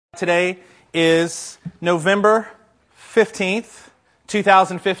Today is November 15th,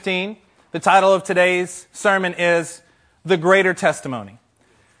 2015. The title of today's sermon is The Greater Testimony.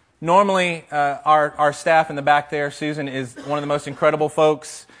 Normally, our staff in the back there, Susan, is one of the most incredible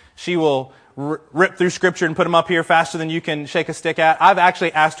folks. She will rip through Scripture and put them up here faster than you can shake a stick at. I've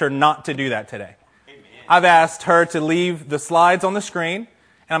actually asked her not to do that today. Amen. I've asked her to leave the slides on the screen,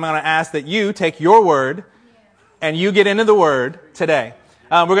 and I'm going to ask that you take your word and you get into the Word today.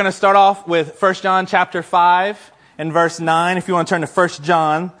 We're going to start off with 1 John chapter 5 and verse 9. If you want to turn to 1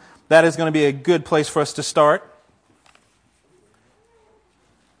 John, that is going to be a good place for us to start.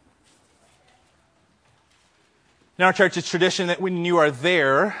 In our church, it's tradition that when you are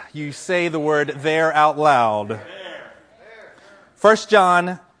there, you say the word there out loud. 1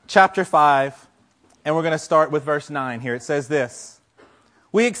 John chapter 5, and we're going to start with verse 9 here. It says this: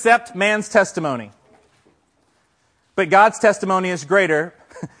 "We accept man's testimony, but God's testimony is greater,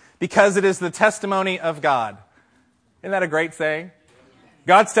 because it is the testimony of God." Isn't that a great saying?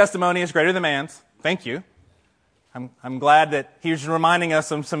 God's testimony is greater than man's. Thank you. I'm glad that He's reminding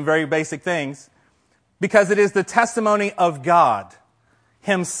us of some very basic things. Because it is the testimony of God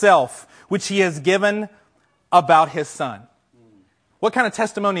Himself, which He has given about His Son. What kind of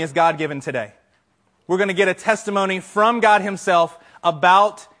testimony has God given today? We're going to get a testimony from God Himself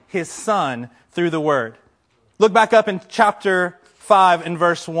about His Son through the Word. Look back up in chapter 5 and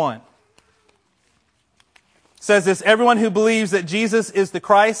verse 1. It says this: "Everyone who believes that Jesus is the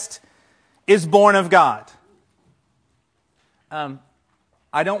Christ is born of God."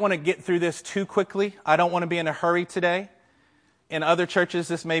 I don't want to get through this too quickly. I don't want to be in a hurry today. In other churches,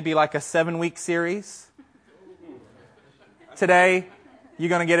 this may be like a 7-week series. Today, you're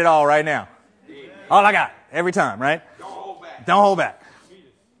going to get it all right now. All I got, every time, right? Don't hold back. Don't hold back.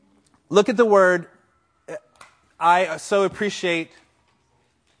 Look at the word. I so appreciate...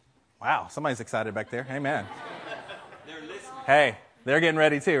 Wow, somebody's excited back there. Amen. They're listening. Hey, they're getting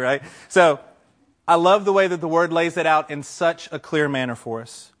ready too, right? So, I love the way that the Word lays it out in such a clear manner for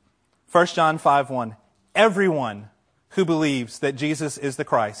us. 1 John 5:1. "Everyone who believes that Jesus is the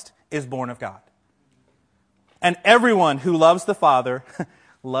Christ is born of God. And everyone who loves the Father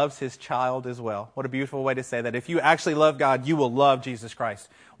loves His child as well." What a beautiful way to say that. If you actually love God, you will love Jesus Christ.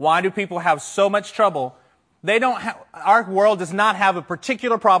 Why do people have so much trouble? Our world does not have a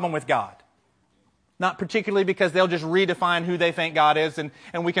particular problem with God. Not particularly because they'll just redefine who they think God is and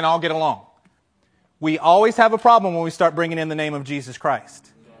we can all get along. We always have a problem when we start bringing in the name of Jesus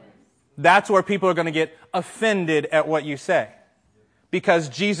Christ. That's where people are going to get offended at what you say. Because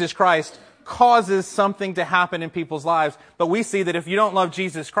Jesus Christ causes something to happen in people's lives. But we see that if you don't love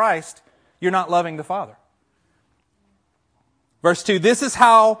Jesus Christ, you're not loving the Father. Verse 2, "This is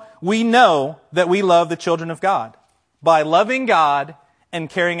how we know that we love the children of God, by loving God and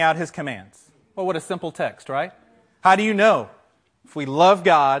carrying out His commands." Well, what a simple text, right? How do you know? If we love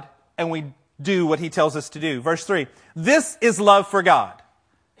God and we do what He tells us to do. Verse 3, "This is love for God,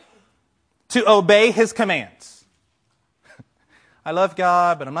 to obey His commands." I love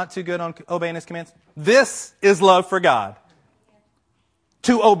God, but I'm not too good on obeying His commands. This is love for God,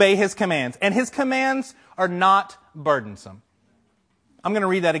 to obey His commands. And His commands are not burdensome. I'm going to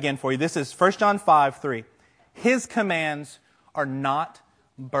read that again for you. This is 1 John 5:3. His commands are not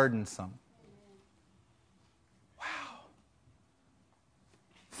burdensome. Wow.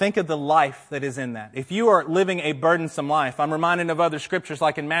 Think of the life that is in that. If you are living a burdensome life, I'm reminded of other scriptures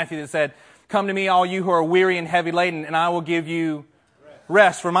like in Matthew that said, "Come to me, all you who are weary and heavy laden, and I will give you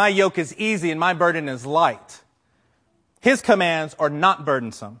rest. For my yoke is easy and my burden is light." His commands are not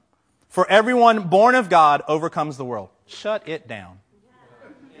burdensome. "For everyone born of God overcomes the world." Shut it down.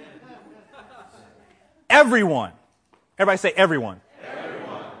 Everyone. Everybody say everyone.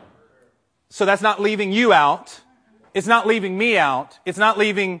 Everyone. So that's not leaving you out. It's not leaving me out. It's not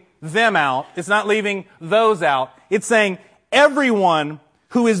leaving them out. It's not leaving those out. It's saying everyone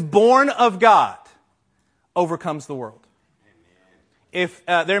who is born of God overcomes the world. If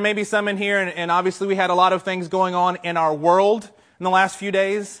there may be some in here, and obviously we had a lot of things going on in our world in the last few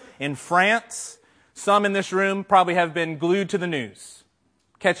days. In France, some in this room probably have been glued to the news.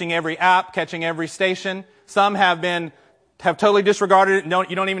 Catching every app, catching every station. Some have totally disregarded it.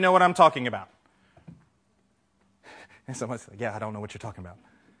 You don't even know what I'm talking about. And someone's like, "Yeah, I don't know what you're talking about."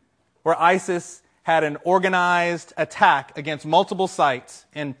 Where ISIS had an organized attack against multiple sites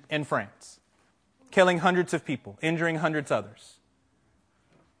in France, killing hundreds of people, injuring hundreds others.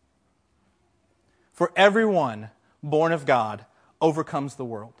 For everyone born of God overcomes the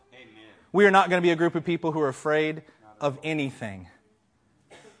world. Amen. We are not going to be a group of people who are afraid of anything.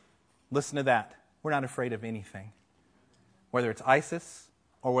 Listen to that. We're not afraid of anything. Whether it's ISIS,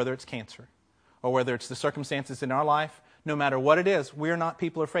 or whether it's cancer, or whether it's the circumstances in our life, no matter what it is, we're not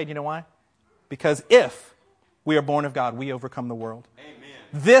people afraid. You know why? Because if we are born of God, we overcome the world. Amen.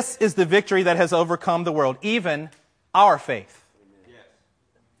 This is the victory that has overcome the world, even our faith. Yes.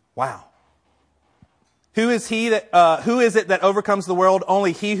 Wow. Who is it that overcomes the world?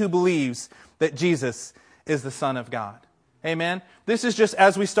 Only he who believes that Jesus is the Son of God. Amen. This is just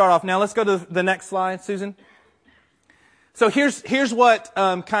as we start off. Now let's go to the next slide, Susan. So here's what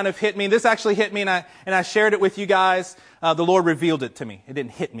kind of hit me. This actually hit me, and I shared it with you guys. The Lord revealed it to me. It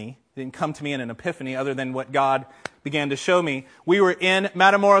didn't hit me. It didn't come to me in an epiphany other than what God began to show me. We were in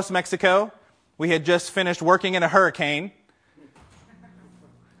Matamoros, Mexico. We had just finished working in a hurricane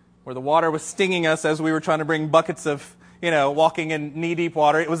where the water was stinging us as we were trying to bring buckets of, walking in knee-deep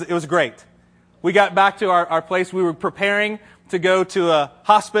water. It was great. We got back to our place. We were preparing to go to a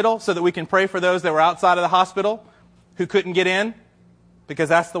hospital so that we can pray for those that were outside of the hospital who couldn't get in, because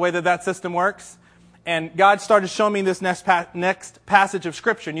that's the way that system works. And God started showing me this next passage of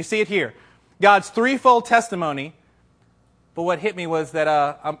Scripture. And you see it here. God's threefold testimony. But what hit me was that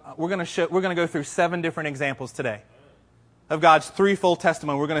we're going to go through 7 different examples today of God's threefold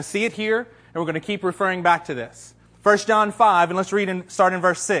testimony. We're going to see it here, and we're going to keep referring back to this. 1 John 5, and let's start in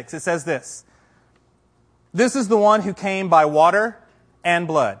verse 6. It says this. This is the one who came by water and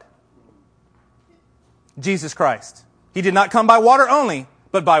blood. Jesus Christ. He did not come by water only,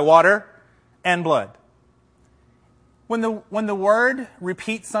 but by water and blood. When the Word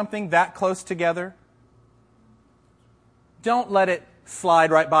repeats something that close together, don't let it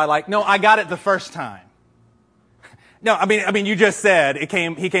slide right by like, no, I got it the first time. No, I mean, you just said he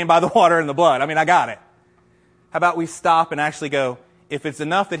came by the water and the blood. I got it. How about we stop and actually go, if it's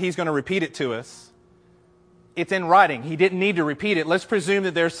enough that he's going to repeat it to us, it's in writing. He didn't need to repeat it. Let's presume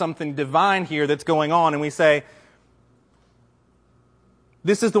that there's something divine here that's going on, and we say,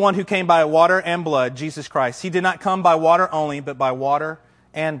 this is the one who came by water and blood, Jesus Christ. He did not come by water only, but by water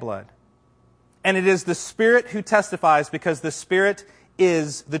and blood. And it is the Spirit who testifies, because the Spirit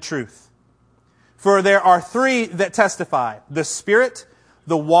is the truth. For there are 3 that testify, the Spirit,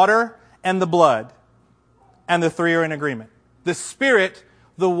 the water, and the blood. And the 3 are in agreement. The Spirit,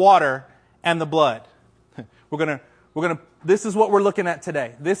 the water, and the blood. This is what we're looking at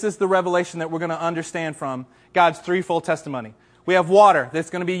today. This is the revelation that we're going to understand from God's threefold testimony. We have water that's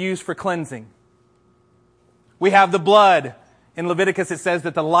going to be used for cleansing. We have the blood. In Leviticus it says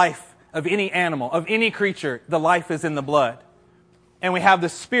that the life of any animal, of any creature, the life is in the blood. And we have the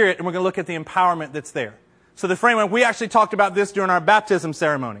Spirit, and we're going to look at the empowerment that's there. So the framework, we actually talked about this during our baptism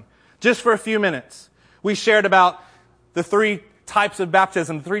ceremony. Just for a few minutes. We shared about the 3 types of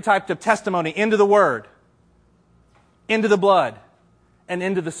baptism, the 3 types of testimony into the Word, into the blood, and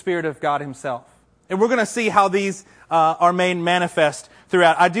into the Spirit of God Himself. And we're going to see how these are made manifest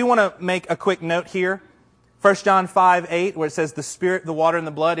throughout. I do want to make a quick note here. 1 John 5:8, where it says the Spirit, the water, and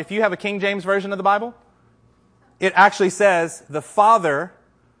the blood. If you have a King James version of the Bible, it actually says the Father,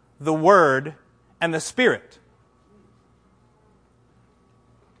 the Word, and the Spirit.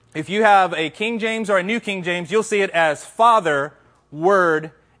 If you have a King James or a New King James, you'll see it as Father,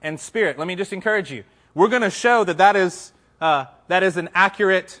 Word, and Spirit. Let me just encourage you. We're going to show that is an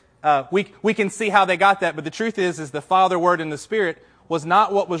accurate. We can see how they got that, but the truth is the Father, Word, and the Spirit was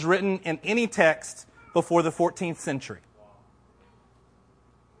not what was written in any text before the 14th century.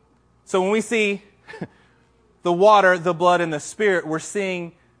 So when we see the water, the blood, and the Spirit, we're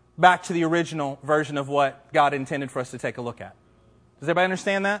seeing back to the original version of what God intended for us to take a look at. Does everybody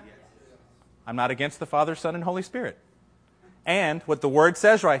understand that? I'm not against the Father, Son, and Holy Spirit. And what the Word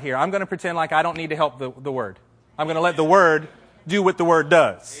says right here, I'm going to pretend like I don't need to help the Word. I'm going to let the Word do what the Word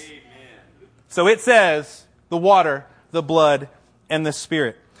does. Amen. So it says the water, the blood, and the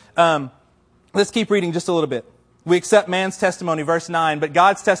Spirit. Let's keep reading just a little bit. We accept man's testimony, verse 9, but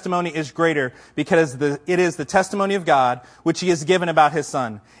God's testimony is greater because it is the testimony of God which He has given about His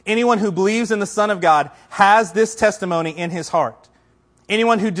Son. Anyone who believes in the Son of God has this testimony in his heart.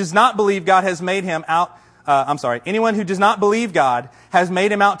 Anyone who does not believe God has made him out. Anyone who does not believe God has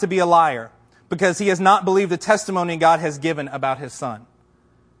made him out to be a liar, because he has not believed the testimony God has given about His Son.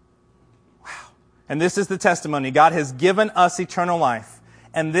 Wow. And this is the testimony. God has given us eternal life,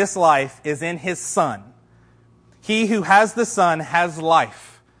 and this life is in His Son. He who has the Son has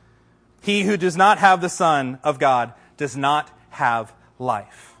life. He who does not have the Son of God does not have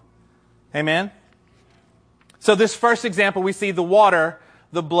life. Amen? So this first example, we see the water,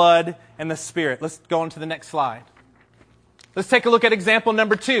 the blood, and the Spirit. Let's go on to the next slide. Let's take a look at example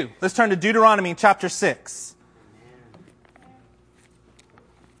number 2. Let's turn to Deuteronomy chapter 6.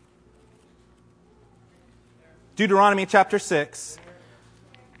 Deuteronomy chapter 6.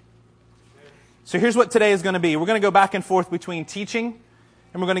 So here's what today is going to be. We're going to go back and forth between teaching,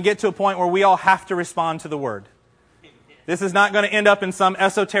 and we're going to get to a point where we all have to respond to the Word. This is not going to end up in some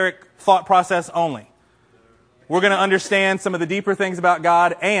esoteric thought process only. We're going to understand some of the deeper things about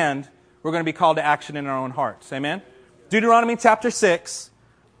God, and we're going to be called to action in our own hearts. Amen? Deuteronomy chapter 6,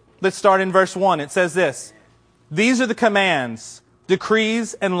 let's start in verse 1. It says this, "These are the commands,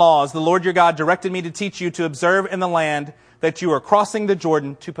 decrees, and laws the Lord your God directed me to teach you to observe in the land that you are crossing the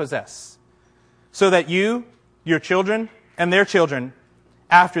Jordan to possess, so that you, your children, and their children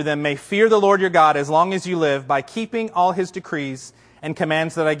after them may fear the Lord your God as long as you live by keeping all His decrees and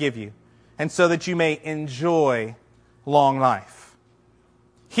commands that I give you, and so that you may enjoy long life.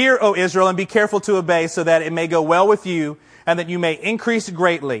 Hear, O Israel, and be careful to obey, so that it may go well with you, and that you may increase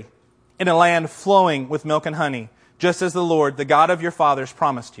greatly in a land flowing with milk and honey, just as the Lord, the God of your fathers,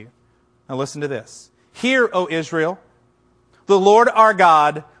 promised you." Now listen to this. "Hear, O Israel, the Lord our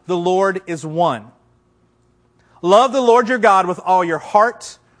God, the Lord is one. Love the Lord your God with all your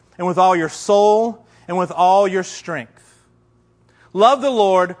heart, and with all your soul, and with all your strength." Love the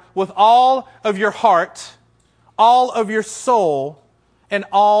Lord with all of your heart, all of your soul, and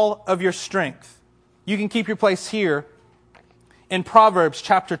all of your strength. You can keep your place here. In Proverbs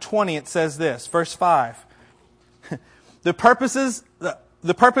chapter 20, it says this, verse 5. The purposes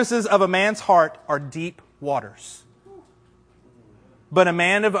of a man's heart are deep waters, but a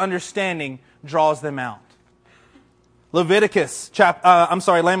man of understanding draws them out. Lamentations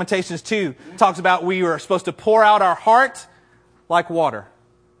 2 talks about we are supposed to pour out our heart like water.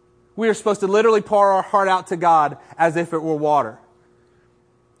 We are supposed to literally pour our heart out to God as if it were water.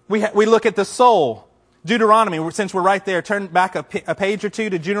 We look at the soul. Deuteronomy, since we're right there, turn back a page or two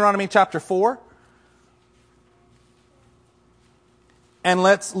to Deuteronomy chapter 4. And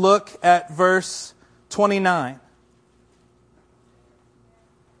let's look at verse 29.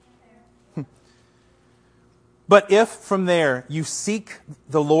 "But if from there you seek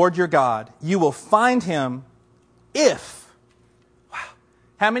the Lord your God, you will find Him if..." Wow.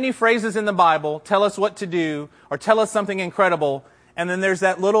 How many phrases in the Bible tell us what to do or tell us something incredible, and then there's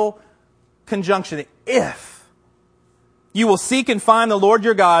that little conjunction, if. "You will seek and find the Lord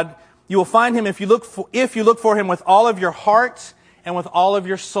your God. You will find Him if you look for Him with all of your heart and with all of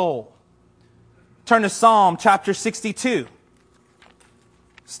your soul." Turn to Psalm chapter 62.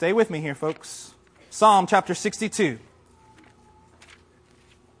 Stay with me here, folks. Psalm chapter 62.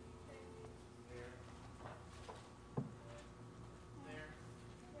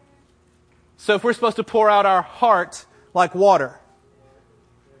 So if we're supposed to pour out our heart like water,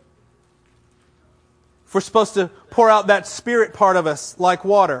 if we're supposed to pour out that spirit part of us like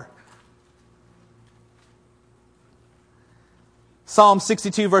water, Psalm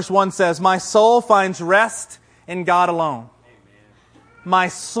 62 verse 1 says, "My soul finds rest in God alone." My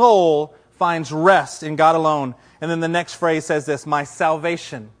soul finds rest in God alone. And then the next phrase says this, "My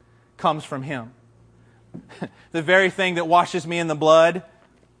salvation comes from Him." The very thing that washes me in the blood,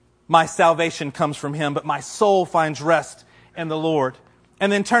 my salvation comes from Him, but my soul finds rest in the Lord.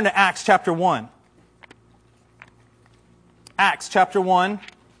 And then turn to Acts chapter 1. Acts chapter 1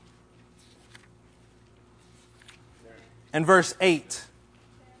 and verse 8.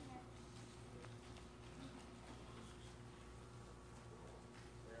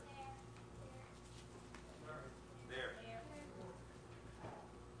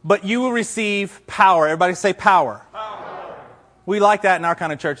 "But you will receive power." Everybody say power. Power. We like that in our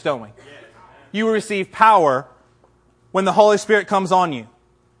kind of church, don't we? Yes. "You will receive power when the Holy Spirit comes on you.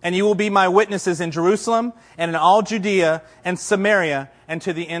 And you will be my witnesses in Jerusalem and in all Judea and Samaria and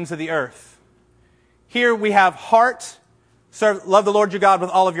to the ends of the earth." Here we have heart. Love the Lord your God with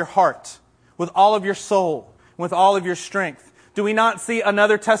all of your heart, with all of your soul, with all of your strength. Do we not see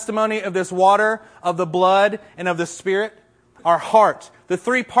another testimony of this water, of the blood, and of the Spirit? Our heart. The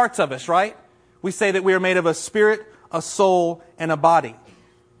three parts of us, right? We say that we are made of a spirit, a soul, and a body.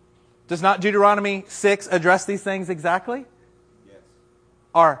 Does not Deuteronomy 6 address these things exactly? Yes.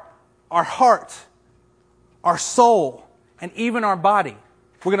 Our heart, our soul, and even our body.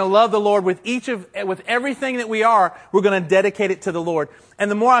 We're going to love the Lord with everything that we are. We're going to dedicate it to the Lord. And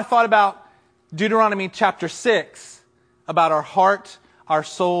the more I thought about Deuteronomy chapter 6, about our heart, our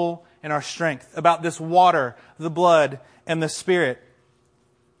soul, and our strength, about this water, the blood, and the Spirit,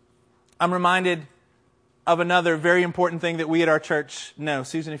 I'm reminded of another very important thing that we at our church know.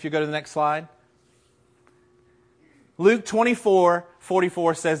 Susan, if you go to the next slide. Luke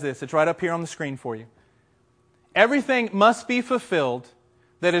 24:44 says this. It's right up here on the screen for you. "Everything must be fulfilled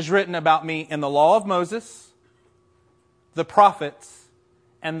that is written about me in the law of Moses, the prophets,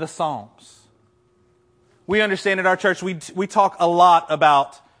 and the Psalms." We understand at our church, we talk a lot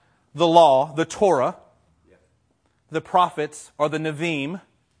about the law, the Torah, the prophets, or the Nevi'im.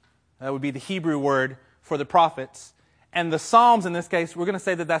 That would be the Hebrew word for the prophets. And the Psalms, in this case, we're going to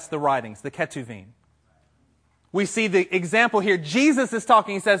say that that's the writings, the Ketuvim. We see the example here. Jesus is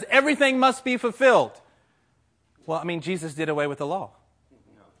talking. He says, everything must be fulfilled. Well, I mean, Jesus did away with the law.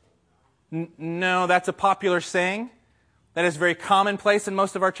 No, that's a popular saying. That is very commonplace in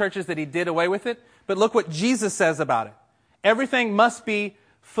most of our churches that he did away with it. But look what Jesus says about it. Everything must be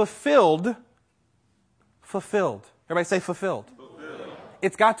fulfilled. Fulfilled. Everybody say fulfilled. Fulfilled.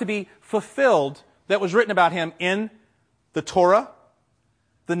 It's got to be fulfilled that was written about him in the Torah,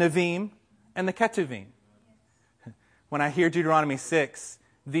 the Nevi'im, and the Ketuvim. When I hear Deuteronomy 6,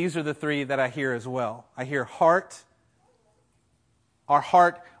 these are the three that I hear as well. I hear heart. Our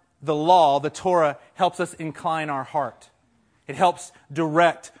heart, the law, the Torah, helps us incline our heart. It helps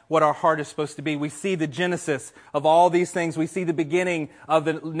direct what our heart is supposed to be. We see the genesis of all these things. We see the beginning of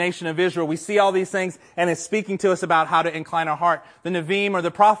the nation of Israel. We see all these things, and it's speaking to us about how to incline our heart. The Nevi'im or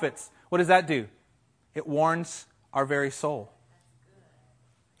the prophets, what does that do? It warns our very soul.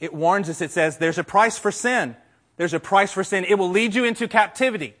 It warns us. It says, there's a price for sin. There's a price for sin. It will lead you into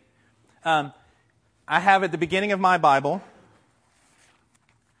captivity. I have at the beginning of my Bible,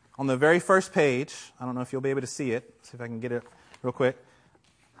 on the very first page, I don't know if you'll be able to see it. See if I can get it real quick.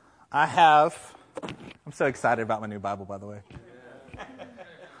 I'm so excited about my new Bible, by the way.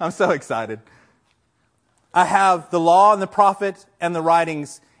 I'm so excited. I have the law and the prophet and the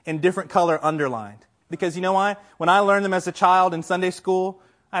writings in different color underlined. Because you know why? When I learned them as a child in Sunday school,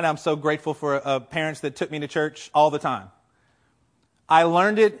 and I'm so grateful for parents that took me to church all the time. I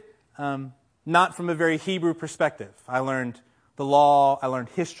learned it not from a very Hebrew perspective. I learned the law, I learned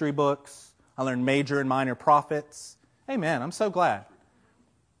history books, I learned major and minor prophets. Amen, I'm so glad.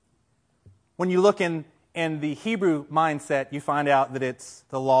 When you look in the Hebrew mindset, you find out that it's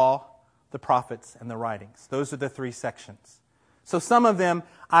the law, the prophets, and the writings. Those are the three sections. So some of them,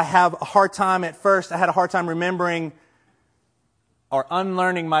 I have a hard time at first. I had a hard time remembering or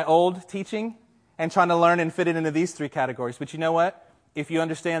unlearning my old teaching and trying to learn and fit it into these three categories. But you know what? If you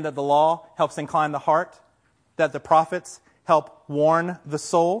understand that the law helps incline the heart, that the prophets help warn the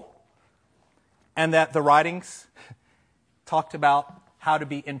soul, and that the writings talked about how to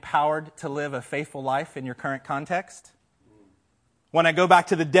be empowered to live a faithful life in your current context. When I go back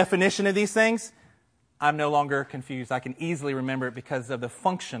to the definition of these things, I'm no longer confused. I can easily remember it because of the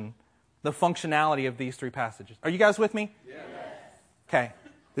functionality of these three passages. Are you guys with me? Yes. Okay.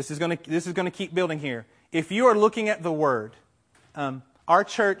 This is going to keep building here. If you are looking at the Word, our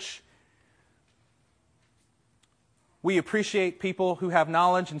church, we appreciate people who have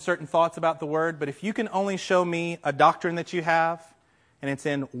knowledge and certain thoughts about the Word, but if you can only show me a doctrine that you have, and it's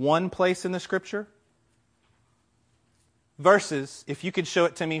in one place in the Scripture, versus if you could show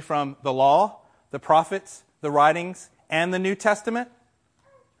it to me from the law, the prophets, the writings, and the New Testament,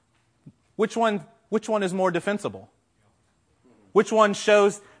 which one is more defensible? Which one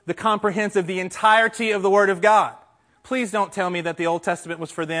shows the comprehensive, the entirety of the Word of God? Please don't tell me that the Old Testament was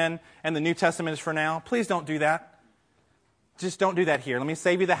for then and the New Testament is for now. Please don't do that. Just don't do that here. Let me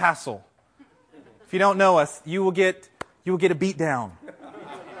save you the hassle. If you don't know us, you will get a beat down.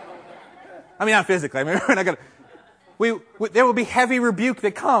 I mean, not physically. I mean, we're not gonna. There will be heavy rebuke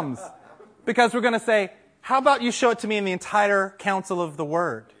that comes because we're going to say, "How about you show it to me in the entire counsel of the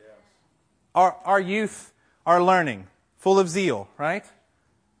Word?" Our youth are learning, full of zeal, right?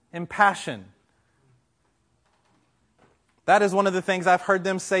 And passion. That is one of the things I've heard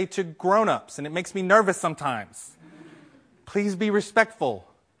them say to grown-ups, and it makes me nervous sometimes. Please be respectful.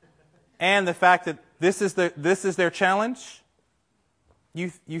 And the fact that this is their challenge.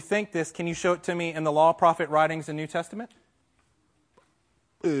 You think this, can you show it to me in the law, prophet, writings, and New Testament?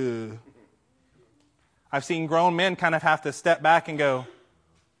 I've seen grown men kind of have to step back and go,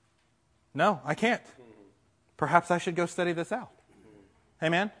 no, I can't. Perhaps I should go study this out.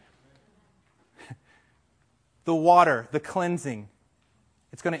 Amen? The water, the cleansing,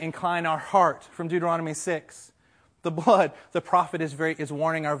 it's going to incline our heart from Deuteronomy 6. The blood, the prophet is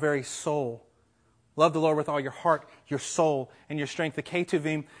warning our very soul. Love the Lord with all your heart, your soul, and your strength. The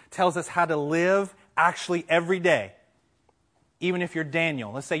Ketuvim tells us how to live actually every day. Even if you're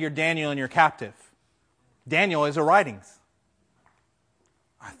Daniel. Let's say you're Daniel and you're captive. Daniel is a writings.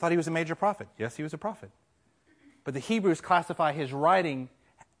 I thought he was a major prophet. Yes, he was a prophet. But the Hebrews classify his writing,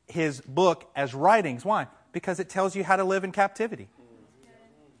 his book, as writings. Why? Because it tells you how to live in captivity.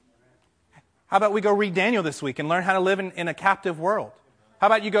 How about we go read Daniel this week and learn how to live in a captive world? How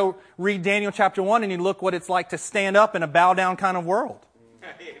about you go read Daniel chapter 1 and you look what it's like to stand up in a bow down kind of world?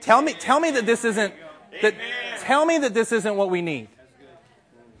 Tell me that this isn't what we need.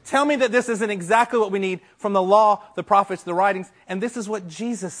 Tell me that this isn't exactly what we need from the law, the prophets, the writings. And this is what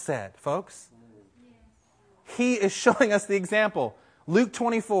Jesus said, folks. He is showing us the example. Luke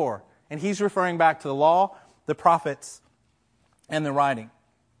 24. And he's referring back to the law, the prophets, and the writing.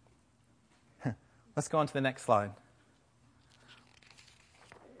 Let's go on to the next slide.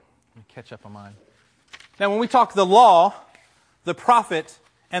 Let me catch up on mine. Now, when we talk the law, the prophet,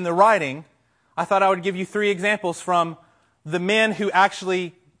 and the writing, I thought I would give you 3 examples from the men who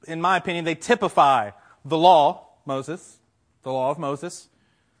actually, in my opinion, they typify the law, Moses, the law of Moses.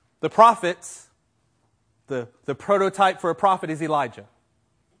 The prophets, the prototype for a prophet is Elijah.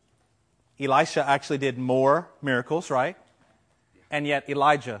 Elisha actually did more miracles, right? And yet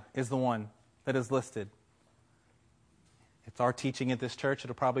Elijah is the one that is listed. It's our teaching at this church.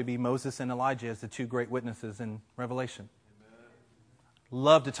 It'll probably be Moses and Elijah as the 2 great witnesses in Revelation.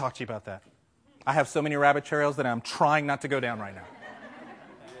 Love to talk to you about that. I have so many rabbit trails that I'm trying not to go down right now.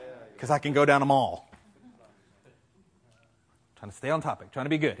 Because I can go down them all. Trying to stay on topic, trying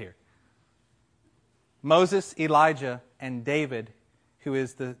to be good here. Moses, Elijah, and David, who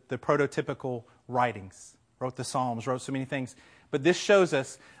is the prototypical writings, wrote the Psalms, wrote so many things. But this shows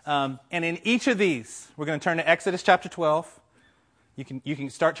us, and in each of these, we're going to turn to Exodus chapter 12. You can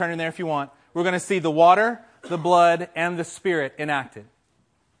start turning there if you want. We're going to see the water, the blood, and the Spirit enacted.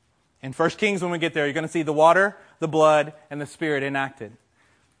 In 1 Kings, when we get there, you're going to see the water, the blood, and the Spirit enacted.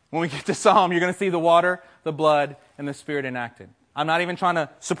 When we get to Psalm, you're going to see the water, the blood, and the Spirit enacted. I'm not even trying to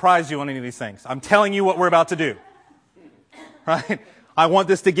surprise you on any of these things. I'm telling you what we're about to do. Right? I want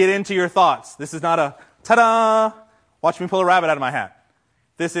this to get into your thoughts. This is not a ta-da! Watch me pull a rabbit out of my hat.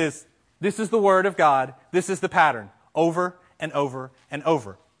 This is the Word of God. This is the pattern. Over and over and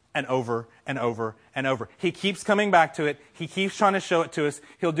over and over and over and over. He keeps coming back to it. He keeps trying to show it to us.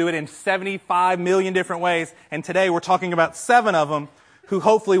 He'll do it in 75 million different ways. And today we're talking about 7 of them who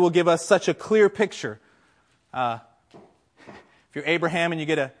hopefully will give us such a clear picture. If you're Abraham and you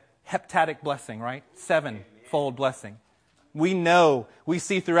get a heptatic blessing, right? 7-fold blessing. We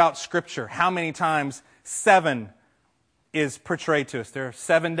see throughout Scripture how many times 7 is portrayed to us. There are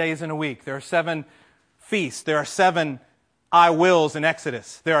 7 days in a week. There are 7 feasts. There are 7 I wills in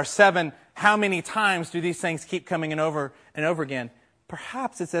Exodus. There are 7. How many times do these things keep coming in over and over again?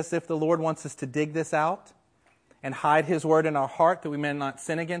 Perhaps it's as if the Lord wants us to dig this out and hide His word in our heart that we may not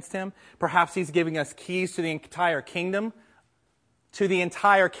sin against Him. Perhaps He's giving us keys to the entire kingdom. To the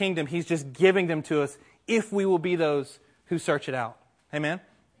entire kingdom, He's just giving them to us if we will be those who search it out. Amen?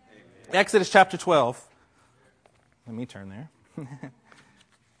 Amen. Exodus chapter 12. Let me turn there.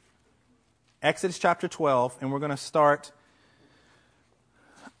 Exodus chapter 12, and we're going to start.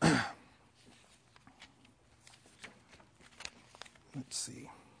 Let's see.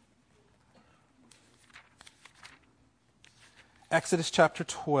 Exodus chapter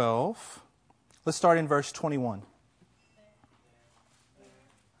 12. Let's start in verse 21.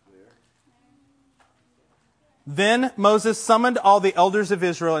 Then Moses summoned all the elders of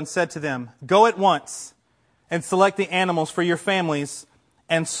Israel and said to them, "Go at once and select the animals for your families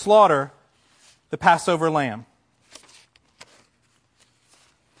and slaughter the Passover lamb.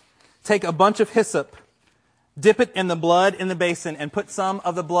 Take a bunch of hyssop, dip it in the blood in the basin, and put some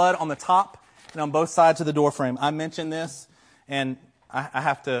of the blood on the top and on both sides of the doorframe." I mentioned this, and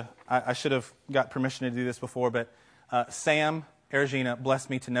I should have got permission to do this before, but Sam Erigina blessed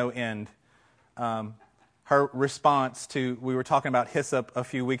me to no end. Her response to, we were talking about hyssop a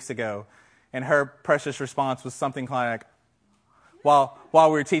few weeks ago, and her precious response was something like, while we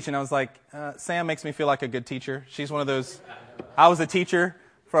were teaching, I was like, Sam makes me feel like a good teacher. She's one of those, I was a teacher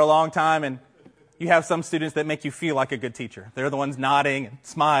for a long time, and you have some students that make you feel like a good teacher. They're the ones nodding and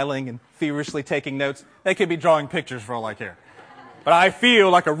smiling and feverishly taking notes. They could be drawing pictures for all I care. But I feel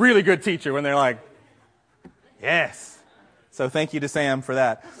like a really good teacher when they're like, yes. So thank you to Sam for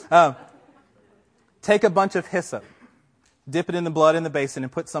that. Take a bunch of hyssop, dip it in the blood in the basin,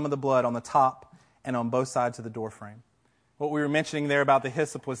 and put some of the blood on the top and on both sides of the doorframe. What we were mentioning there about the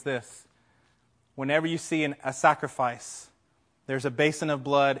hyssop was this. Whenever you see a sacrifice, there's a basin of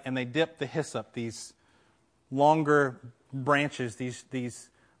blood, and they dip the hyssop, these longer branches, these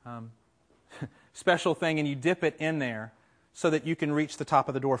special thing, and you dip it in there so that you can reach the top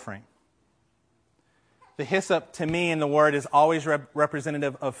of the doorframe. The hyssop, to me, in the Word, is always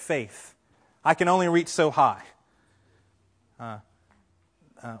representative of faith. I can only reach so high.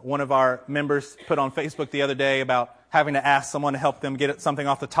 One of our members put on Facebook the other day about having to ask someone to help them get something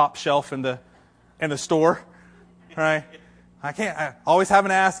off the top shelf in the store. Right? I always having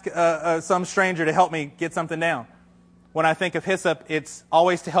to ask some stranger to help me get something down. When I think of hyssop, it's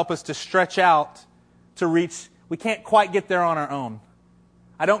always to help us to stretch out to reach. We can't quite get there on our own.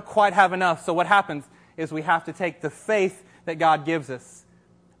 I don't quite have enough. So what happens is we have to take the faith that God gives us,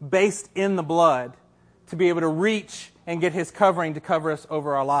 based in the blood, to be able to reach and get His covering to cover us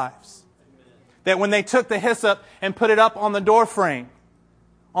over our lives. Amen. That when they took the hyssop and put it up on the door frame,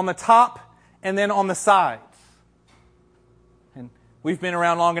 on the top and then on the sides. And we've been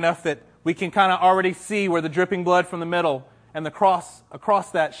around long enough that we can kind of already see where the dripping blood from the middle and the cross across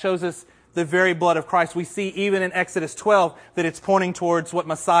that shows us the very blood of Christ. We see even in Exodus 12 that it's pointing towards what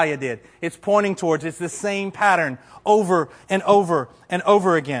Messiah did. It's pointing towards, it's the same pattern over and over and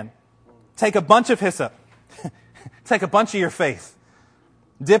over again. Take a bunch of hyssop. Take a bunch of your faith.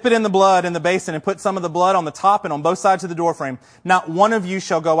 Dip it in the blood in the basin and put some of the blood on the top and on both sides of the doorframe. Not one of you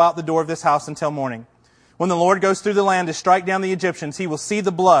shall go out the door of this house until morning. When the Lord goes through the land to strike down the Egyptians, He will see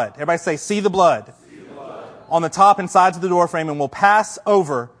the blood. Everybody say, see the blood. See the blood. On the top and sides of the doorframe, and will pass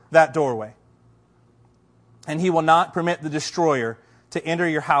over that doorway. And He will not permit the destroyer to enter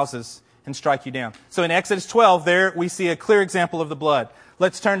your houses and strike you down. So in Exodus 12, there we see a clear example of the blood.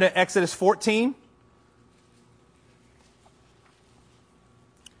 Let's turn to Exodus 14.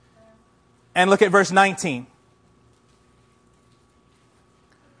 And look at verse 19.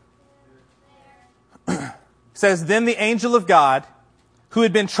 It says, then the angel of God, who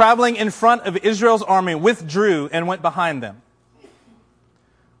had been traveling in front of Israel's army, withdrew and went behind them.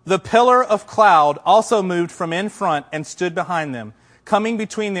 The pillar of cloud also moved from in front and stood behind them, coming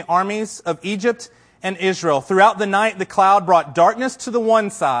between the armies of Egypt and Israel. Throughout the night, the cloud brought darkness to the one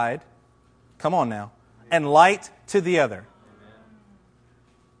side, come on now, and light to the other.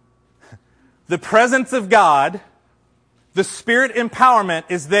 The presence of God, the Spirit empowerment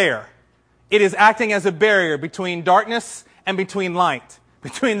is there. It is acting as a barrier between darkness and between light,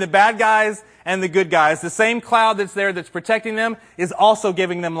 between the bad guys and the good guys. The same cloud that's there that's protecting them is also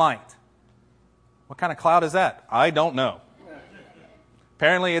giving them light. What kind of cloud is that? I don't know.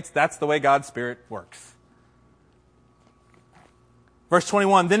 Apparently that's the way God's Spirit works. Verse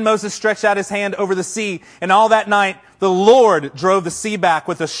 21, then Moses stretched out his hand over the sea, and all that night the Lord drove the sea back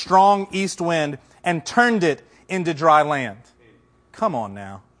with a strong east wind and turned it into dry land. Come on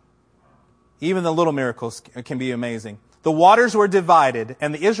now. Even the little miracles can be amazing. The waters were divided,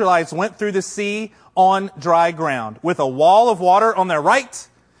 and the Israelites went through the sea on dry ground, with a wall of water on their right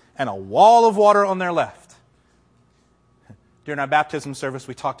and a wall of water on their left. During our baptism service,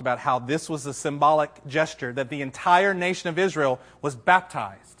 we talked about how this was a symbolic gesture that the entire nation of Israel was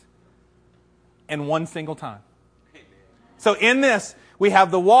baptized in one single time. So in this, we have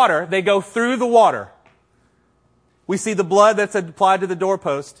the water. They go through the water. We see the blood that's applied to the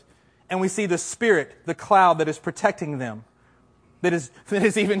doorpost, and we see the Spirit, the cloud that is protecting them, that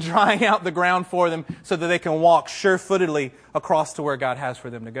is even drying out the ground for them so that they can walk sure-footedly across to where God has for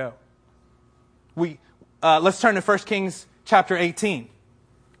them to go. Let's turn to 1 Kings chapter 18.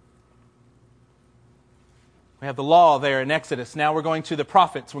 We have the law there in Exodus. Now we're going to the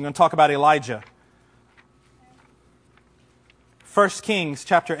prophets. We're going to talk about Elijah. 1 Kings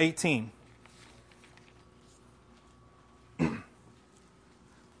chapter 18.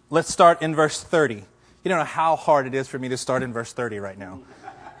 Let's start in verse 30. You don't know how hard it is for me to start in verse 30 right now.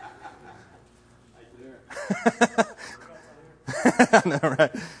 No,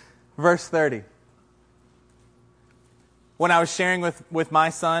 right. Verse 30. When I was sharing with my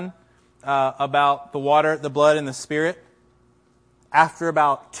son about the water, the blood, and the Spirit, after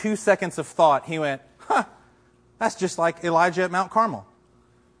about 2 seconds of thought, he went, that's just like Elijah at Mount Carmel.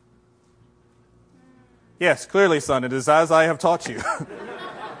 Yes, clearly, son, it is as I have taught you.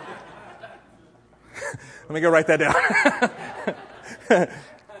 Let me go write that down.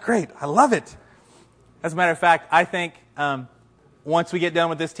 Great, I love it. As a matter of fact, I think once we get done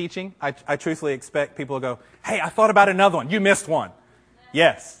with this teaching, I truthfully expect people to go, hey, I thought about another one. You missed one.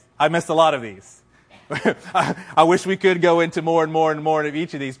 Yes, I missed a lot of these. I wish we could go into more and more and more of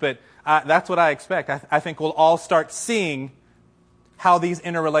each of these, but that's what I expect. I think we'll all start seeing how these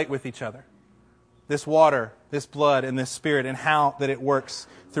interrelate with each other. This water, this blood, and this Spirit, and how that it works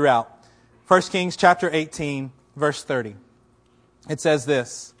throughout. 1 Kings chapter 18, verse 30. It says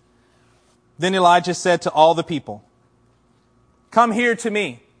this, then Elijah said to all the people, come here to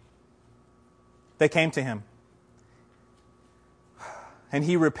me. They came to him. And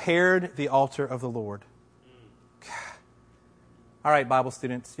he repaired the altar of the Lord. All right, Bible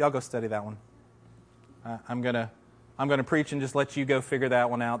students, y'all go study that one. I'm gonna preach and just let you go figure that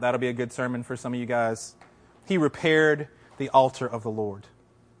one out. That'll be a good sermon for some of you guys. He repaired the altar of the Lord,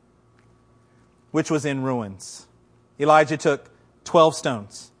 which was in ruins. Elijah took 12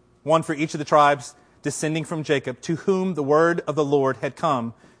 stones, one for each of the tribes descending from Jacob, to whom the word of the Lord had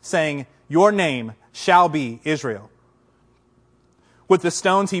come, saying, your name shall be Israel. With the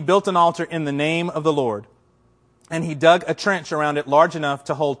stones he built an altar in the name of the Lord. And he dug a trench around it large enough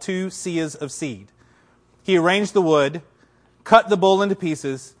to hold 2 seahs of seed. He arranged the wood, cut the bull into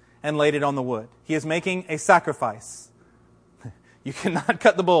pieces, and laid it on the wood. He is making a sacrifice. You cannot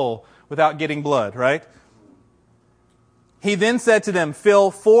cut the bull without getting blood, right? He then said to them,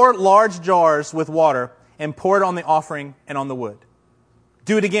 fill 4 large jars with water and pour it on the offering and on the wood.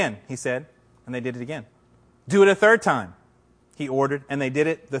 Do it again, he said, and they did it again. Do it a 3rd time, he ordered, and they did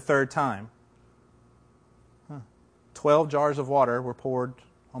it the 3rd time. 12 jars of water were poured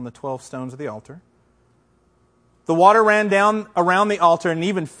on the 12 stones of the altar. The water ran down around the altar and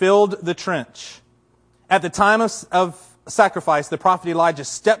even filled the trench. At the time of sacrifice, the prophet Elijah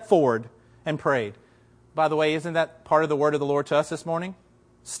stepped forward and prayed. By the way, isn't that part of the word of the Lord to us this morning?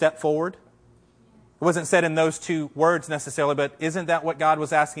 Step forward. It wasn't said in those 2 words necessarily, but isn't that what God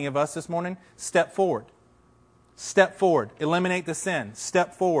was asking of us this morning? Step forward. Step forward. Eliminate the sin.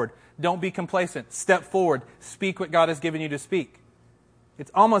 Step forward. Don't be complacent. Step forward. Speak what God has given you to speak.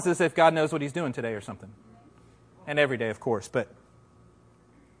 It's almost as if God knows what He's doing today or something. And every day, of course. But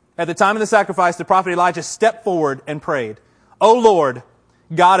at the time of the sacrifice, the prophet Elijah stepped forward and prayed, O Lord,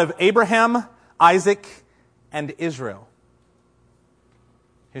 God of Abraham, Isaac, and Israel.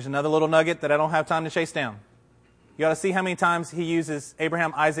 Here's another little nugget that I don't have time to chase down. You ought to see how many times he uses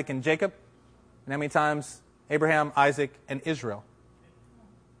Abraham, Isaac, and Jacob, and how many times Abraham, Isaac, and Israel.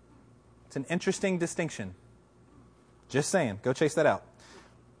 It's an interesting distinction. Just saying. Go chase that out.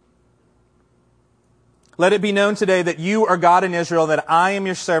 Let it be known today that you are God in Israel, that I am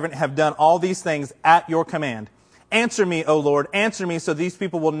your servant, have done all these things at your command. Answer me, O Lord, answer me, so these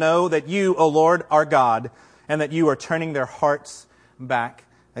people will know that you, O Lord, are God, and that you are turning their hearts back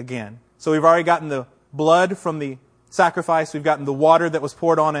again. So we've already gotten the blood from the sacrifice. We've gotten the water that was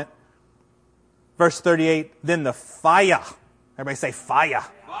poured on it. Verse 38, then the fire. Everybody say fire.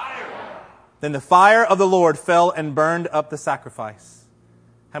 Fire. Then the fire of the Lord fell and burned up the sacrifice.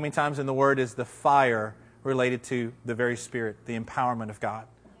 How many times in the Word is the fire related to the very Spirit, the empowerment of God?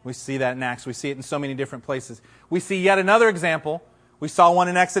 We see that in Acts. We see it in so many different places. We see yet another example. We saw one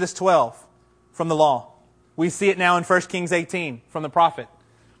in Exodus 12 from the law. We see it now in 1 Kings 18 from the prophet.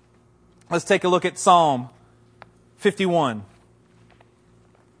 Let's take a look at Psalm 51.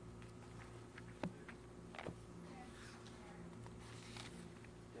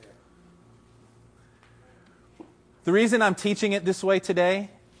 The reason I'm teaching it this way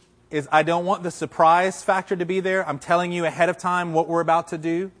today is I don't want the surprise factor to be there. I'm telling you ahead of time what we're about to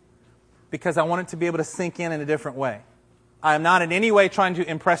do because I want it to be able to sink in a different way. I am not in any way trying to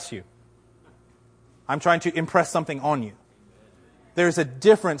impress you. I'm trying to impress something on you. There's a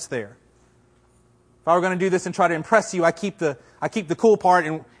difference there. If I were going to do this and try to impress you, I keep the cool part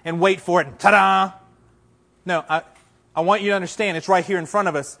and wait for it. And ta-da! No, I want you to understand. It's right here in front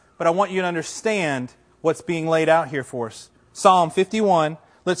of us, but I want you to understand what's being laid out here for us. Psalm 51,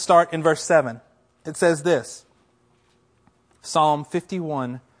 let's start in verse 7. It says this. Psalm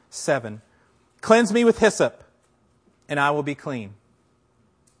 51, 7. Cleanse me with hyssop, and I will be clean.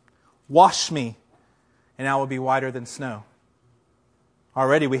 Wash me, and I will be whiter than snow.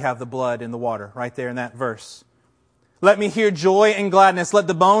 Already we have the blood in the water right there in that verse. Let me hear joy and gladness. Let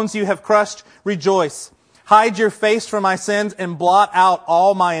the bones you have crushed rejoice. Hide your face from my sins and blot out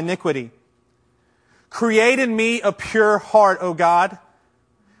all my iniquity. Create in me a pure heart, O God.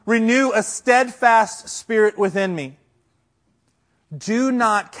 Renew a steadfast spirit within me. Do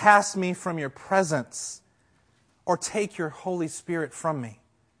not cast me from your presence or take your Holy Spirit from me.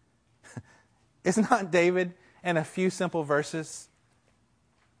 Is not David in a few simple verses?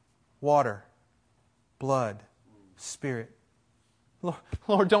 Water, blood, Spirit.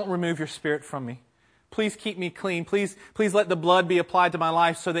 Lord, don't remove your Spirit from me. Please keep me clean. Please let the blood be applied to my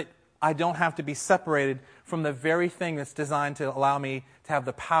life so that I don't have to be separated from the very thing that's designed to allow me to have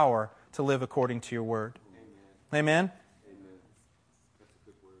the power to live according to your word. Amen? Amen? Amen. That's a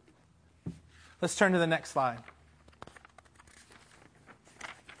good word. Let's turn to the next slide.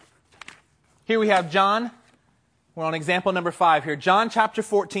 Here we have John. We're on example number 5 here. John chapter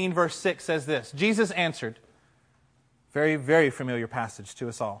 14, verse 6 says this. Jesus answered. Very, very familiar passage to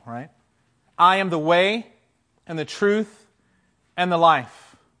us all, right? I am the way and the truth and the life.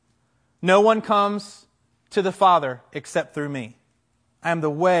 No one comes to the Father except through me. I am the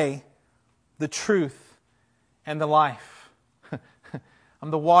way, the truth, and the life.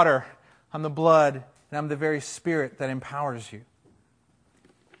 I'm the water, I'm the blood, and I'm the very Spirit that empowers you.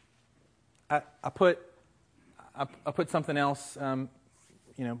 I put something else,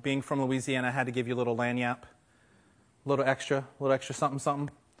 being from Louisiana, I had to give you a little lagniappe, a little extra something.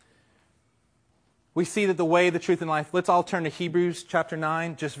 we see that the way, the truth, and life. Let's all turn to Hebrews chapter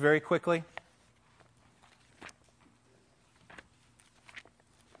 9 just very quickly.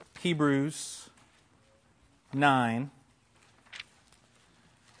 Hebrews 9.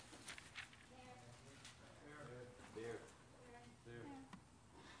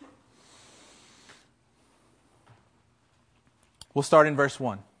 We'll start in verse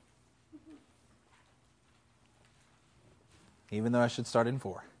 1. Even though I should start in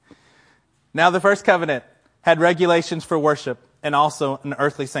 4. Now the first covenant had regulations for worship and also an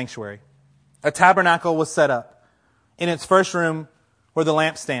earthly sanctuary. A tabernacle was set up. In its first room were the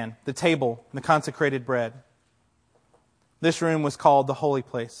lampstand, the table, and the consecrated bread. This room was called the holy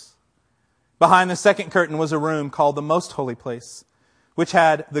place. Behind the second curtain was a room called the most holy place, which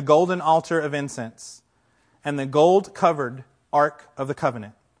had the golden altar of incense and the gold-covered Ark of the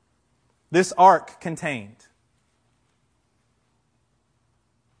Covenant. This ark contained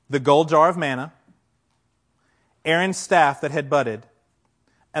the gold jar of manna, Aaron's staff that had budded,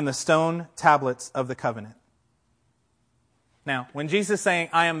 and the stone tablets of the covenant. Now, when Jesus is saying,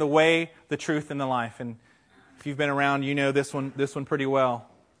 I am the way, the truth, and the life, and if you've been around, you know this one pretty well.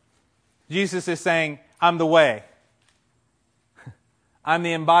 Jesus is saying, I'm the way. I'm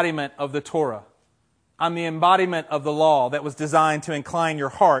the embodiment of the Torah. I'm the embodiment of the law that was designed to incline your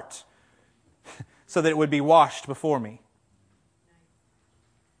heart so that it would be washed before me.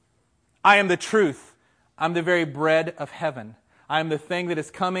 I am the truth. I'm the very bread of heaven. I am the thing that is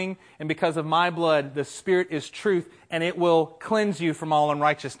coming, and because of my blood, the Spirit is truth, and it will cleanse you from all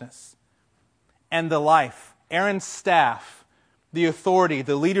unrighteousness. And the life, Aaron's staff, the authority,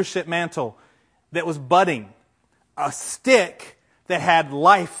 the leadership mantle that was budding, a stick that had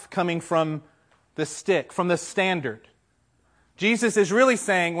life coming from the stick, from the standard. Jesus is really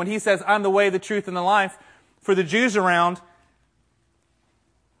saying, when he says, I'm the way, the truth, and the life, for the Jews around,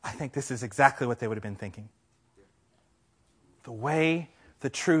 I think this is exactly what they would have been thinking. The way, the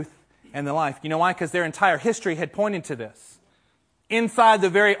truth, and the life. You know why? Because their entire history had pointed to this. Inside the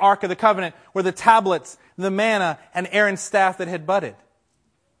very Ark of the Covenant were the tablets, the manna, and Aaron's staff that had budded.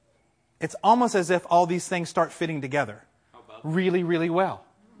 It's almost as if all these things start fitting together really, really well.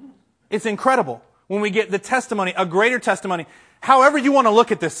 It's incredible when we get the testimony, a greater testimony, however you want to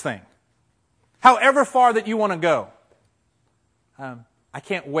look at this thing, however far that you want to go. I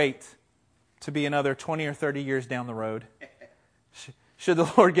can't wait to be another 20 or 30 years down the road. Should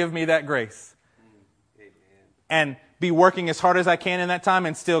the Lord give me that grace. And be working as hard as I can in that time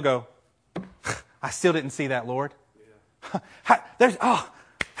and still go, I still didn't see that, Lord. How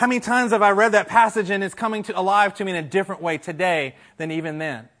many times have I read that passage and it's coming alive to me in a different way today than even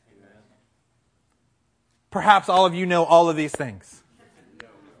then? Perhaps all of you know all of these things.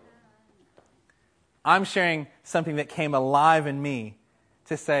 I'm sharing something that came alive in me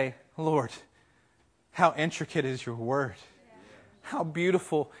to say, Lord, how intricate is your word. How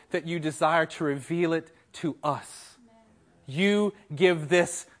beautiful that you desire to reveal it to us. You give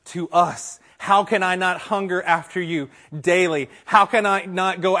this to us. How can I not hunger after you daily? How can I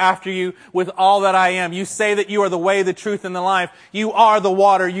not go after you with all that I am? You say that you are the way, the truth, and the life. You are the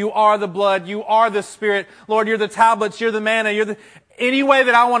water. You are the blood. You are the Spirit. Lord, you're the tablets. You're the manna. Any way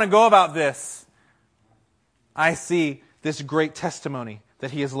that I want to go about this, I see this great testimony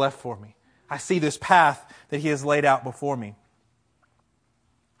that He has left for me. I see this path that He has laid out before me.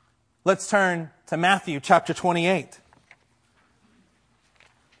 Let's turn to Matthew chapter 28.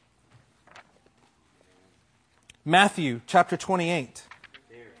 Matthew chapter 28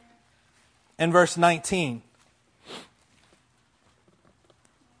 and verse 19.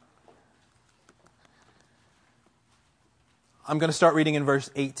 I'm going to start reading in verse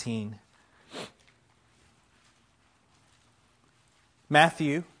 18.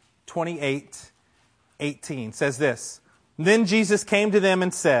 Matthew 28:18 says this. Then Jesus came to them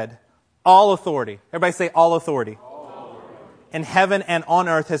and said, all authority. Everybody say all authority. All authority. In heaven and on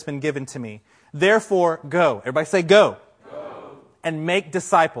earth has been given to me. Therefore, go. Everybody say go. Go. And make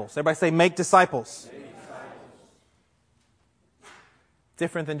disciples. Everybody say make disciples. Make disciples.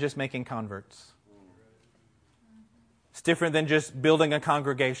 Different than just making converts. It's different than just building a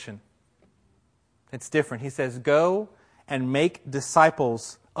congregation. It's different. He says, go and make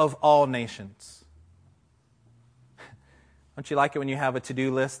disciples of all nations. Don't you like it when you have a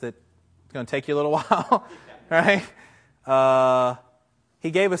to-do list that's going to take you a little while? Right? He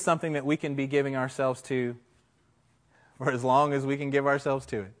gave us something that we can be giving ourselves to for as long as we can give ourselves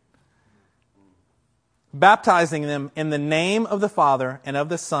to it. Baptizing them in the name of the Father and of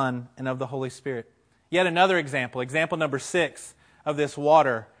the Son and of the Holy Spirit. Yet another example, example number 6 of this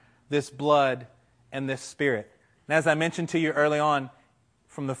water, this blood, and this Spirit. And as I mentioned to you early on,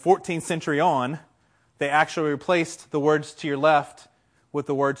 from the 14th century on, They actually replaced the words to your left with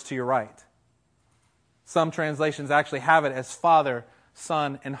the words to your right. Some translations actually have it as Father,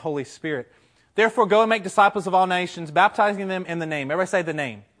 Son, and Holy Spirit. Therefore, go and make disciples of all nations, baptizing them in the name. Everybody say the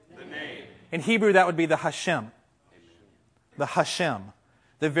name. The name. In Hebrew, that would be the Hashem. The Hashem.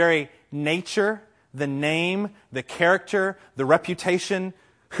 The very nature, the name, the character, the reputation,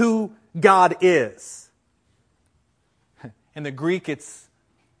 who God is. In the Greek, it's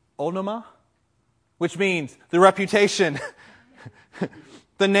onoma, which means the reputation,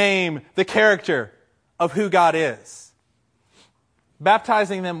 the name, the character of who God is.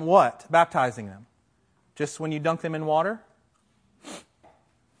 Baptizing them what? Baptizing them. Just when you dunk them in water?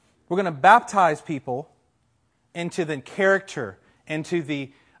 We're going to baptize people into the character, into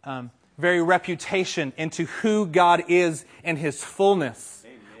the very reputation, into who God is in His fullness.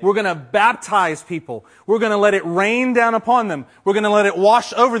 Amen. We're going to baptize people. We're going to let it rain down upon them. We're going to let it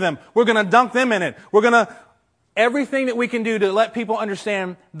wash over them. We're going to dunk them in it. We're going to... Everything that we can do to let people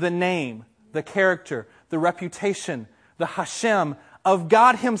understand the name, the character, the reputation, the Hashem of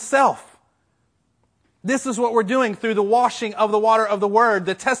God Himself. This is what we're doing through the washing of the water of the Word,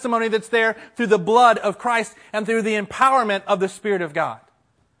 the testimony that's there through the blood of Christ and through the empowerment of the Spirit of God.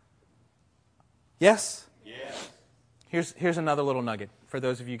 Yes? Yes. Here's another little nugget. For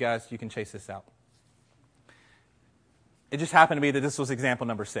those of you guys, you can chase this out. It just happened to be that this was example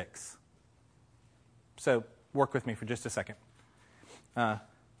number 6. So work with me for just a second.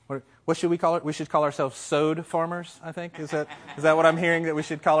 What should we call it? We should call ourselves sowed farmers, I think. Is that what I'm hearing that we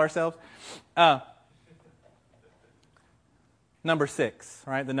should call ourselves? Number 6,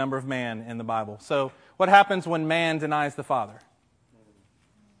 right? The number of man in the Bible. So what happens when man denies the Father?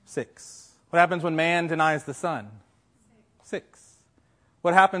 6. What happens when man denies the Son? 6.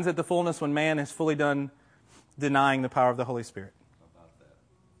 What happens at the fullness when man is fully done denying the power of the Holy Spirit?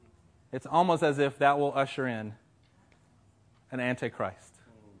 It's almost as if that will usher in an Antichrist.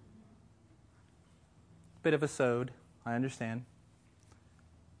 Bit of a sowed, I understand.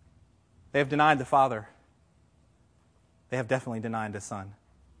 They have denied the Father. They have definitely denied the Son.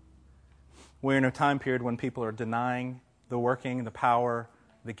 We're in a time period when people are denying the working, the power,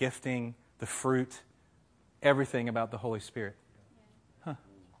 the gifting, the fruit, everything about the Holy Spirit.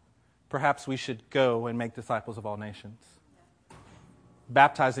 Perhaps we should go and make disciples of all nations,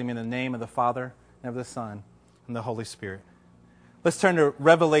 baptizing them in the name of the Father and of the Son and the Holy Spirit. Let's turn to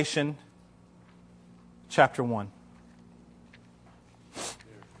Revelation chapter 1.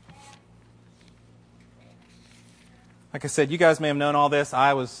 Like I said, you guys may have known all this.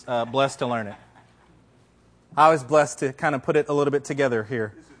 I was blessed to learn it. I was blessed to kind of put it a little bit together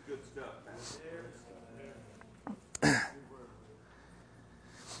here. This is good stuff.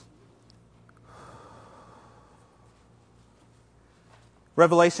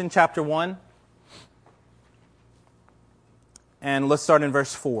 Revelation chapter 1. And let's start in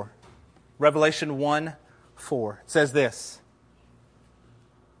verse 4. Revelation 1:4. It says this.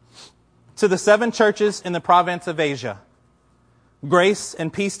 To the 7 churches in the province of Asia, grace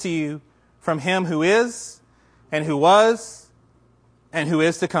and peace to you from Him who is, and who was, and who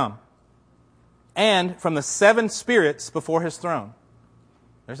is to come, and from the 7 spirits before His throne.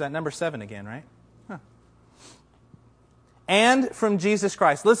 There's that number 7 again, right? And from Jesus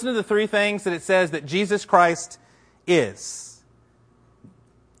Christ. Listen to the 3 things that it says that Jesus Christ is.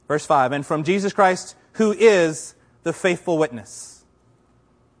 Verse 5, and from Jesus Christ, who is the faithful witness,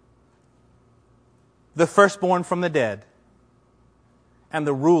 the firstborn from the dead, and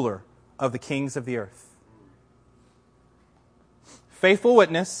the ruler of the kings of the earth. Faithful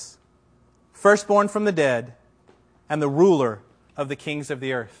witness, firstborn from the dead, and the ruler of the kings of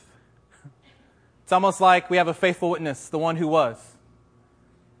the earth. It's almost like we have a faithful witness, the one who was.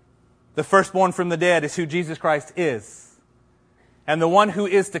 The firstborn from the dead is who Jesus Christ is. And the one who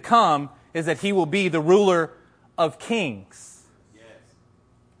is to come is that He will be the ruler of kings.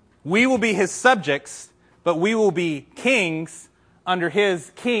 We will be His subjects, but we will be kings under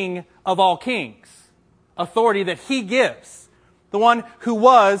His King of all kings. Authority that He gives. The one who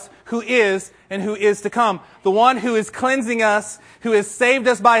was, who is, and who is to come. The one who is cleansing us, who has saved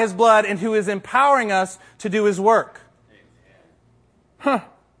us by His blood, and who is empowering us to do His work. Wow.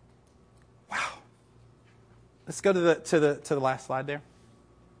 Let's go to the last slide there.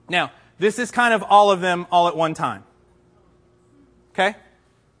 Now, this is kind of all of them all at one time. Okay?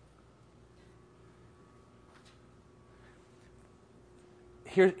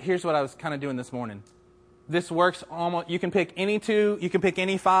 Here's what I was kind of doing this morning. This works almost, you can pick any 2, you can pick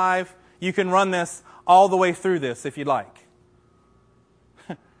any 5, you can run this all the way through this if you'd like.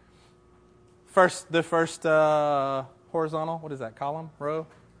 The first horizontal, what is that, column, row?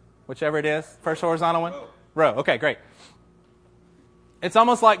 Whichever it is. First horizontal one? Row. Okay, great. It's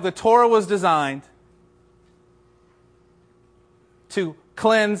almost like the Torah was designed to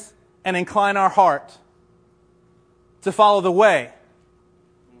cleanse and incline our heart to follow the way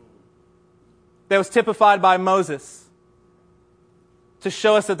that was typified by Moses to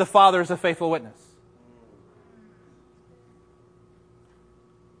show us that the Father is a faithful witness.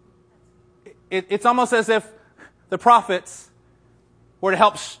 It's almost as if the prophets were to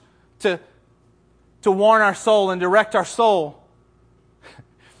help to warn our soul and direct our soul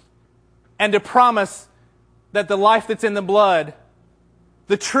and to promise that the life that's in the blood,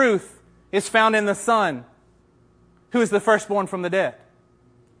 the truth, is found in the Son, who is the firstborn from the dead.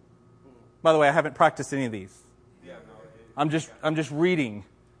 By the way, I haven't practiced any of these. I'm just reading.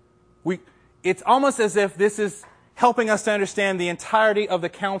 It's almost as if this is helping us to understand the entirety of the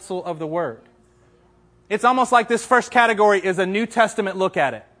counsel of the Word. It's almost like this first category is a New Testament look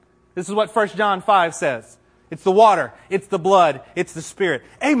at it. This is what 1 John 5 says. It's the water, it's the blood, it's the Spirit.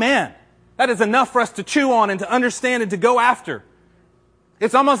 Amen. That is enough for us to chew on and to understand and to go after.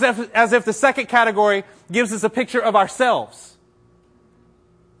 It's almost as if the second category gives us a picture of ourselves.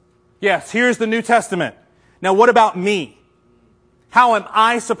 Yes, here's the New Testament. Now what about me? How am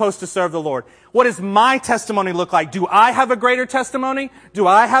I supposed to serve the Lord? What does my testimony look like? Do I have a greater testimony? Do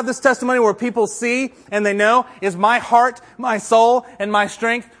I have this testimony where people see and they know, is my heart, my soul, and my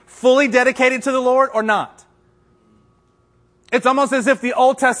strength fully dedicated to the Lord or not? It's almost as if the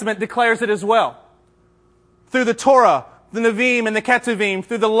Old Testament declares it as well. Through the Torah, the Nevi'im and the Ketuvim,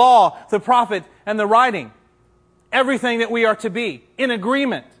 through the law, the prophet, and the writing. Everything that we are to be in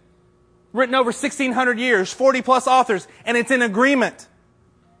agreement. Written over 1,600 years, 40 plus authors, and it's in agreement.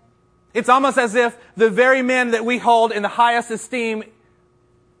 It's almost as if the very men that we hold in the highest esteem,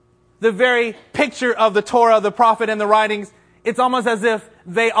 the very picture of the Torah, the prophet, and the writings, it's almost as if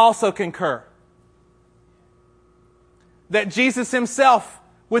they also concur. That Jesus himself,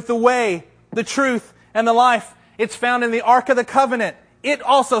 with the way, the truth, and the life, it's found in the Ark of the Covenant. It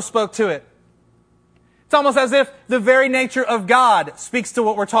also spoke to it. It's almost as if the very nature of God speaks to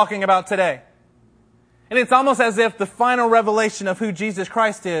what we're talking about today. And it's almost as if the final revelation of who Jesus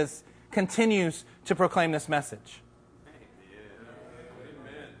Christ is continues to proclaim this message.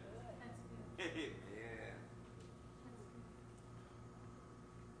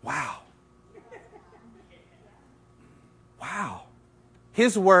 Wow. Wow.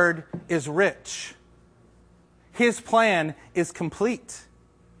 His word is rich. His plan is complete.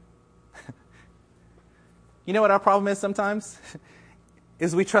 You know what our problem is sometimes?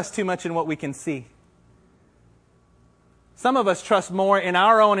 Is we trust too much in what we can see. Some of us trust more in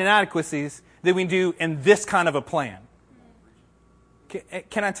our own inadequacies than we do in this kind of a plan.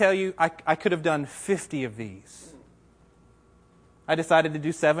 Can I tell you, I could have done 50 of these. I decided to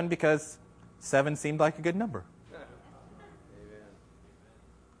do 7 because 7 seemed like a good number.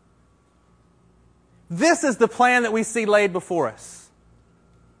 This is the plan that we see laid before us.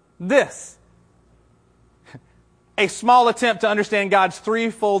 This. A small attempt to understand God's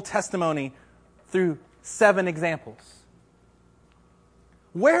threefold testimony through 7 examples.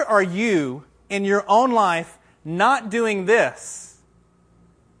 Where are you in your own life not doing this?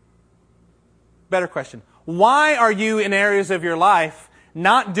 Better question. Why are you in areas of your life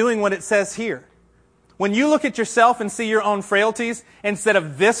not doing what it says here? When you look at yourself and see your own frailties instead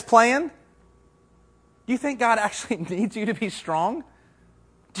of this plan, do you think God actually needs you to be strong?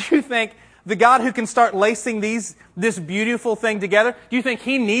 Do you think the God who can start lacing this beautiful thing together, do you think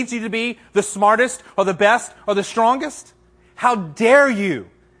He needs you to be the smartest or the best or the strongest? How dare you?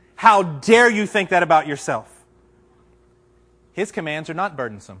 How dare you think that about yourself? His commands are not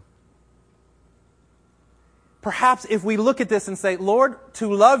burdensome. Perhaps if we look at this and say, Lord,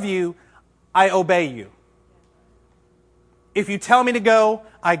 to love you, I obey you. If you tell me to go,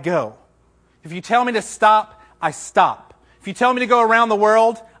 I go. If you tell me to stop, I stop. If you tell me to go around the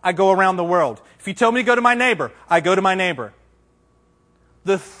world, I go around the world. If you tell me to go to my neighbor, I go to my neighbor.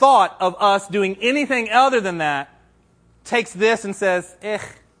 The thought of us doing anything other than that takes this and says, eh.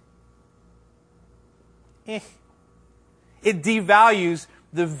 It devalues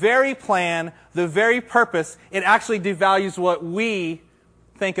the very plan, the very purpose. It actually devalues what we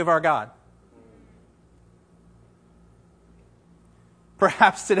think of our God.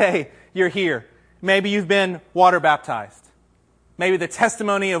 Perhaps today you're here. Maybe you've been water baptized. Maybe the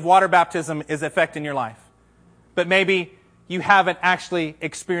testimony of water baptism is affecting your life. But maybe you haven't actually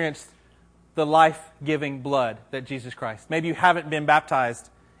experienced the life-giving blood that Jesus Christ. Maybe you haven't been baptized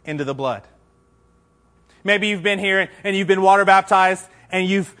into the blood. Maybe you've been here and you've been water baptized and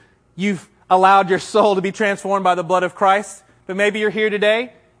you've allowed your soul to be transformed by the blood of Christ. But maybe you're here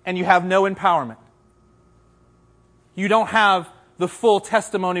today and you have no empowerment. You don't have the full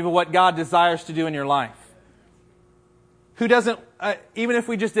testimony of what God desires to do in your life. Who doesn't, even if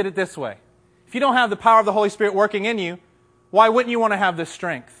we just did it this way, if you don't have the power of the Holy Spirit working in you, why wouldn't you want to have this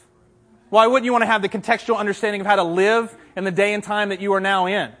strength? Why wouldn't you want to have the contextual understanding of how to live in the day and time that you are now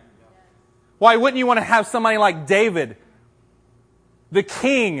in? Why wouldn't you want to have somebody like David, the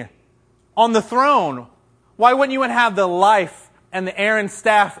king, on the throne? Why wouldn't you want to have the life and the Aaron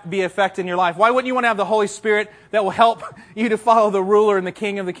staff be effect in your life? Why wouldn't you want to have the Holy Spirit that will help you to follow the ruler and the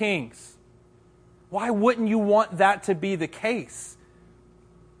King of the kings? Why wouldn't you want that to be the case?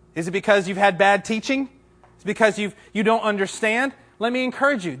 Is it because you've had bad teaching? Is it because you don't understand? Let me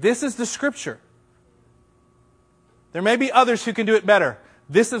encourage you. This is the Scripture. There may be others who can do it better.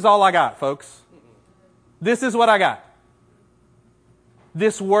 This is all I got, folks. This is what I got.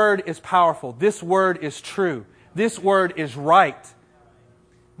 This Word is powerful. This Word is true. This Word is right.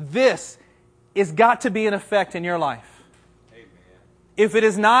 This has got to be in effect in your life. Amen. If it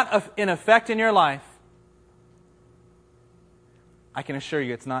is not in effect in your life, I can assure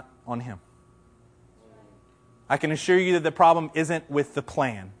you it's not on Him. I can assure you that the problem isn't with the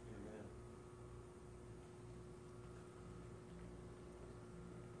plan.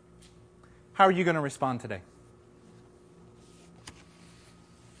 How are you going to respond today?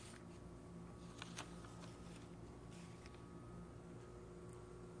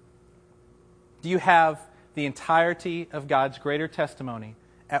 Do you have the entirety of God's greater testimony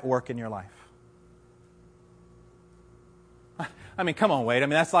at work in your life? I mean, come on, Wade. I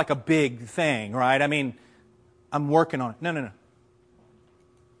mean, that's like a big thing, right? I mean, I'm working on it. No.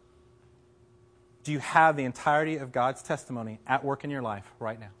 Do you have the entirety of God's testimony at work in your life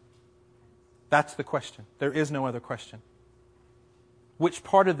right now? That's the question. There is no other question. Which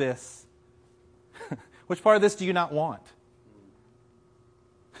part of this do you not want?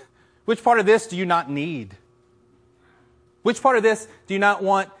 Which part of this do you not need? Which part of this do you not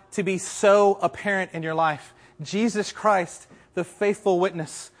want to be so apparent in your life? Jesus Christ, the faithful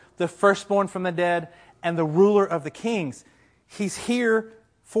witness, the firstborn from the dead, and the ruler of the kings. He's here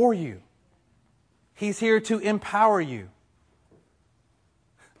for you. He's here to empower you.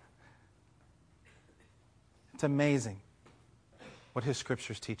 It's amazing what His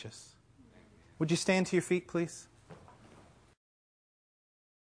Scriptures teach us. Would you stand to your feet, please?